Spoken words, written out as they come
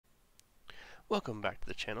Welcome back to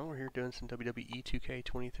the channel. We're here doing some WWE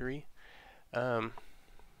 2K23. Looking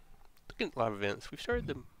at live events. We've started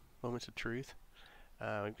the Moments of Truth.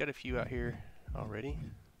 We've got a few out here already.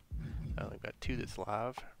 We've got 2 that's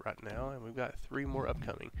live right now, and we've got 3 more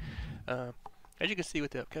upcoming. As you can see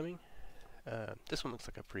with the upcoming, this one looks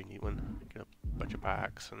like a pretty neat one. You get a bunch of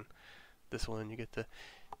packs, and this one you get the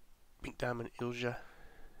Pink Diamond Ilja.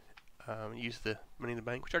 Use the Money in the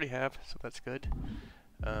Bank, which I already have, so that's good.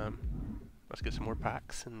 Let's get some more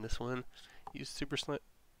packs in this one. Use the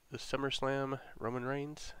SummerSlam Roman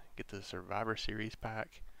Reigns. Get the Survivor Series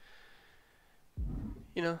pack.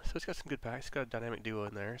 You know, so it's got some good packs. It's got a dynamic duo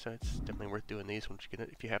in there, so it's definitely worth doing these once you get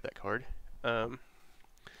it if you have that card. So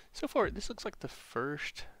far, this looks like the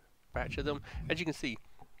first batch of them. As you can see,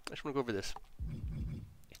 I just want to go over this.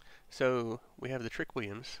 So we have the Trick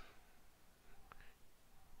Williams.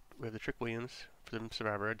 We have the Trick Williams for the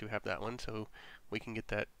Survivor. I do have that one, so we can get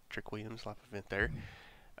that Trick Williams live event there.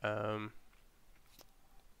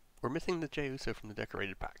 We're missing the Jey Uso from the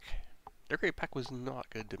decorated pack. Decorated pack was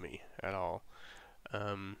not good to me at all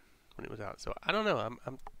when it was out. So I don't know.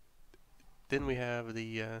 Then we have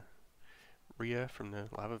the Rhea from the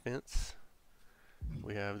live events.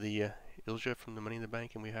 We have the Ilja from the Money in the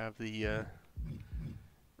Bank, and we have the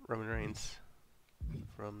Roman Reigns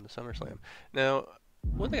from the SummerSlam. Now,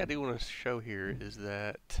 one thing I do want to show here is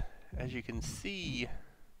that, as you can see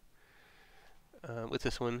with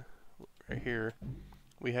this one right here,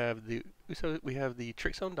 we have the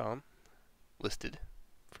Tricks on Dom listed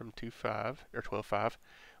from 2.5 or 12.5.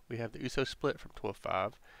 We have the Uso split from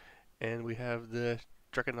 12.5, and we have the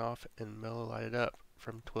Dragunov and Mellow Lighted Up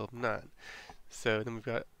from 12.9. So then we've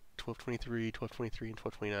got 12.23, 12.23, and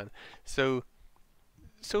 12.29.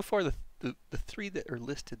 So far the 3 that are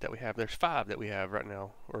listed that we have, there's 5 that we have right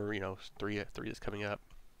now, or 3 that's coming up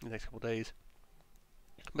in the next couple days.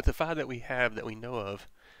 But the 5 that we have that we know of,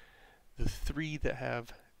 the 3 that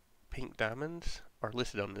have pink diamonds are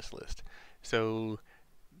listed on this list. So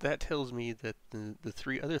that tells me that the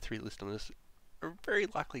other three listed on this are very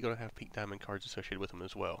likely going to have pink diamond cards associated with them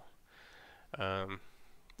as well.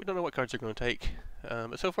 We don't know what cards they're going to take,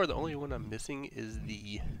 but so far the only one I'm missing is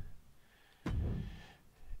the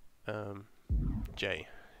Jey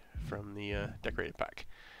from the decorated pack.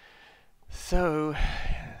 So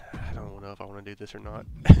I don't know if I want to do this or not.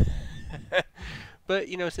 But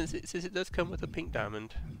since it does come with a pink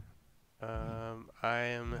diamond, I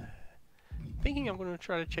am thinking I'm going to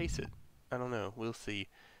try to chase it. I don't know. We'll see.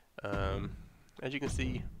 As you can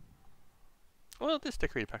see, well, this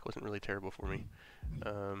decorated pack wasn't really terrible for me.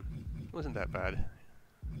 It wasn't that bad.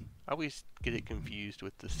 I always get it confused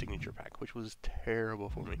with the signature pack, which was terrible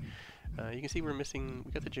for me. You can see we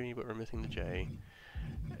got the Jimmy, but we're missing the Jey.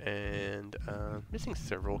 And missing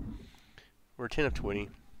several. We're 10 of 20.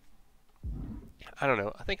 I don't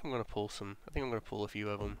know. I think I'm going to pull a few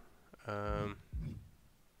of them. I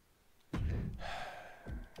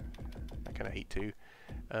kind of hate to.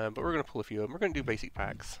 But we're going to pull a few of them. We're going to do basic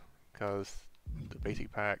packs, because the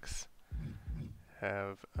basic packs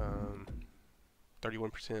have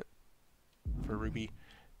 31% for Ruby,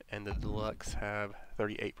 and the deluxe have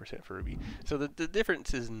 38% for Ruby. So the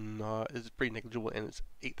difference is pretty negligible, and it's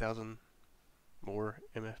 8,000 more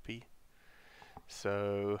MFP.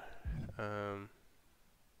 So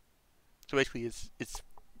so basically it's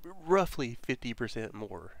roughly 50%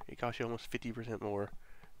 more. It costs you almost 50% more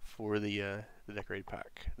for the decorated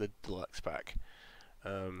pack, the deluxe pack.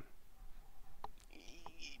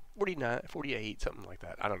 49, 48, something like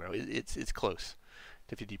that. I don't know. It's close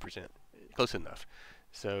to 50%, close enough.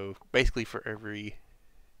 So basically, for every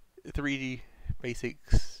 3D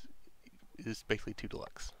basics is basically 2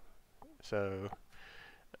 deluxe. So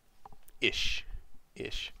ish.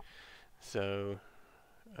 So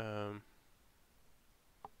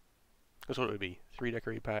that's what it would be. 3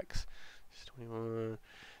 decorated packs is 21.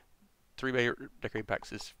 3 decorated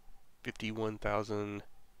packs is 51,000.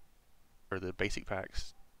 Or the basic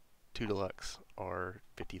packs, 2 deluxe are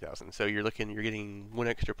 50,000. So you're getting 1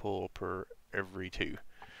 extra pull per every 2.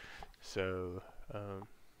 So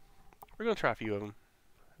we're gonna try a few of them.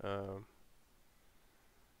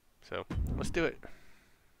 So let's do it.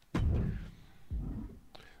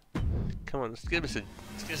 Come on, let's give us a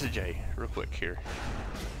Jey real quick here.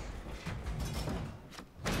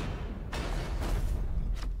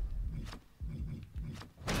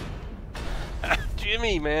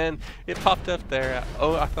 Jimmy, man, it popped up there.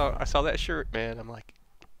 Oh, I thought I saw that shirt, man. I'm like,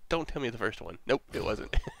 don't tell me the first one. Nope, it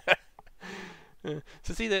wasn't.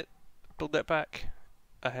 So see that? Build that pack.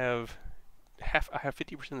 I have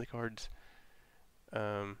 50% of the cards.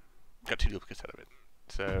 Got 2 duplicates out of it.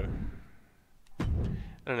 So I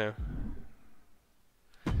don't know.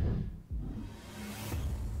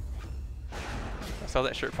 saw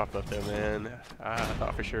that shirt pop up though, man. I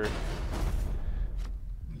thought for sure.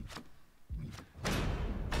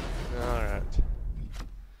 Alright.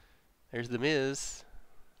 There's the Miz.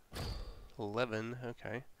 11,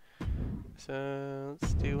 okay. So,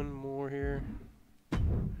 let's do one more here.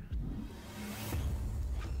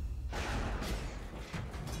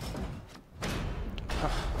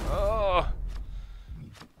 Oh!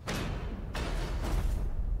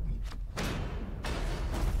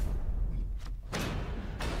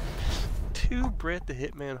 Two Bret the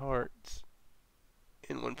Hitman Hearts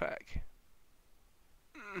in one pack.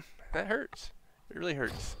 That hurts. It really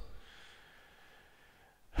hurts.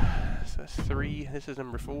 So that's 3. This is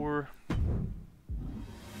number 4.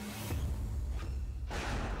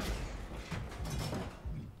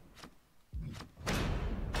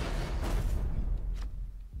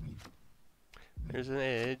 There's an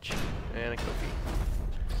Edge and a Kofi.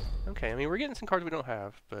 Okay, I mean, we're getting some cards we don't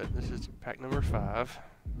have, but this is pack number 5.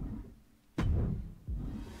 I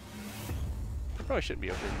probably shouldn't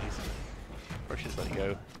be opening these. Or should just let it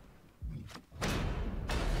go.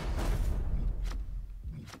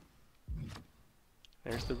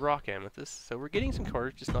 There's the Rock Amethyst. So we're getting some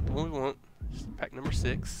cards, just not the one we want. This is pack number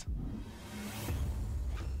 6.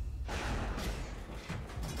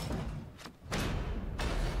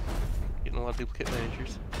 Getting a lot of duplicate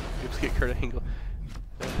managers. Duplicate Kurt Angle.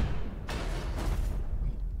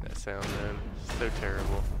 That sound, man. So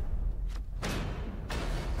terrible.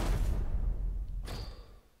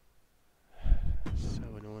 So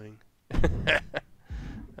annoying.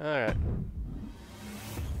 Alright.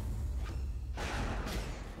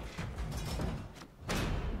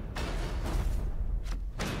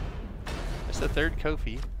 That's the 3rd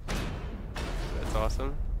Kofi. So that's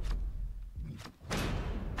awesome.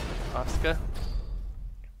 Asuka.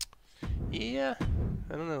 Yeah,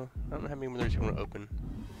 I don't know. I don't know how many others you want to open.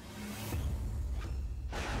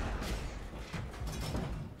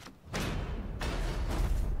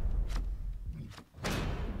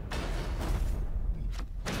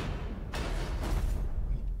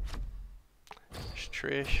 There's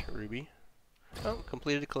Trish, Ruby. Oh,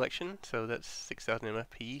 completed a collection, so that's 6,000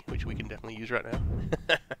 MFP, which we can definitely use right now.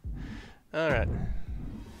 Alright.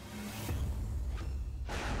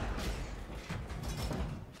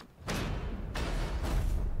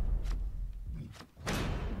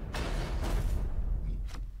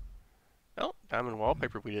 Oh, diamond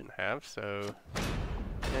wallpaper we didn't have, so...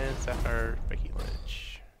 And Sapphire Becky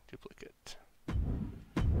Lynch. Duplicate.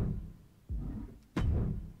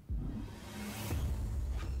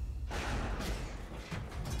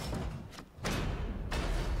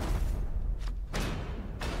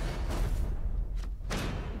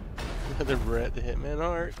 Another Bret the Hitman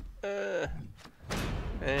art.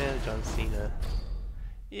 And John Cena.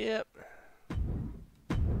 Yep.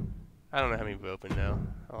 I don't know how many we've opened now.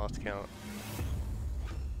 I lost count.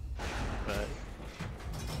 But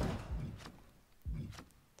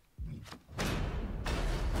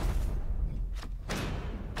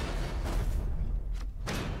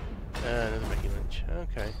another Becky Lynch.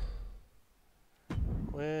 Okay.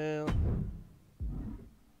 Well,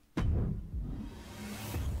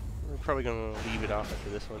 we're probably gonna leave it off after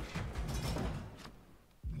this one.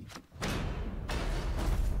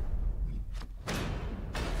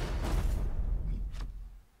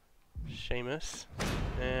 Sheamus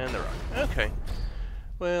and The Rock. Okay.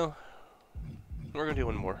 Well, we're gonna do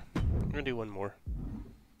one more. We're gonna do one more.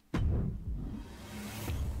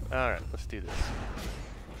 Alright, let's do this.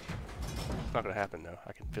 It's not gonna happen though.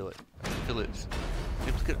 I can feel it. I can feel it.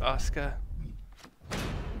 Duplicate Asuka.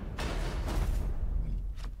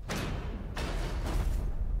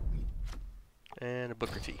 And a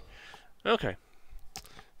Booker T. Okay.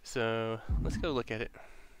 So let's go look at it.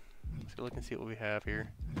 Let's go look and see what we have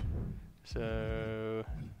here. So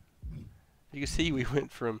you can see we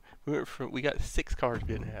got 6 cards we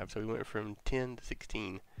didn't have, so we went from 10 to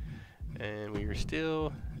 16, and we are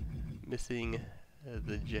still missing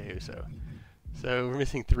the J Uso. So we're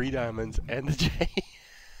missing 3 diamonds and the J.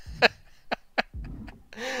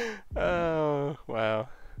 Oh wow.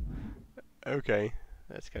 Okay,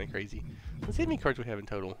 that's kind of crazy. Let's see how many cards we have in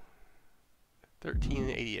total.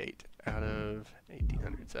 1388 out of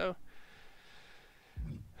 1800. So.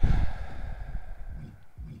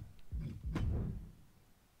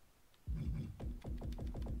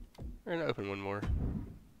 We're gonna open one more.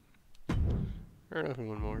 We're gonna open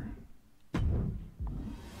one more.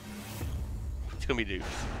 It's gonna be dupes.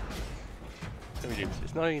 It's gonna be dupes.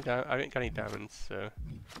 It's not any I haven't got any diamonds, so.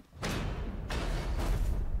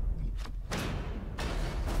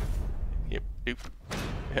 Yep, dupe.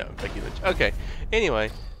 Yeah, Becky Lynch. Okay.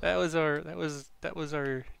 Anyway, that was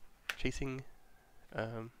our chasing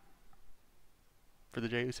um, for the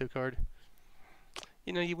Jey Uso card.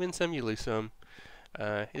 You know, you win some, you lose some.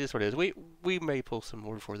 It is what it is. We may pull some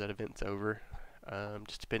more before that event's over,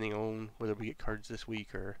 just depending on whether we get cards this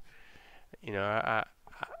week or, you know,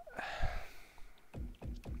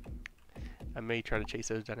 I may try to chase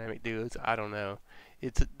those dynamic duos. I don't know.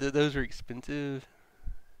 Those are expensive,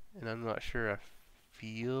 and I'm not sure I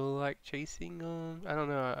feel like chasing them. I don't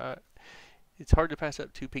know. It's hard to pass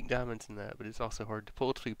up 2 pink diamonds in that, but it's also hard to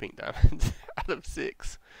pull 2 pink diamonds out of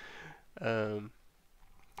 6. So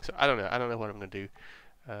I don't know. I don't know what I'm gonna do.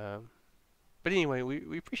 But anyway,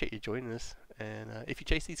 we appreciate you joining us, and if you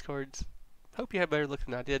chase these cards, hope you have better luck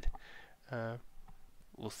than I did.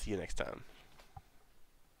 We'll see you next time.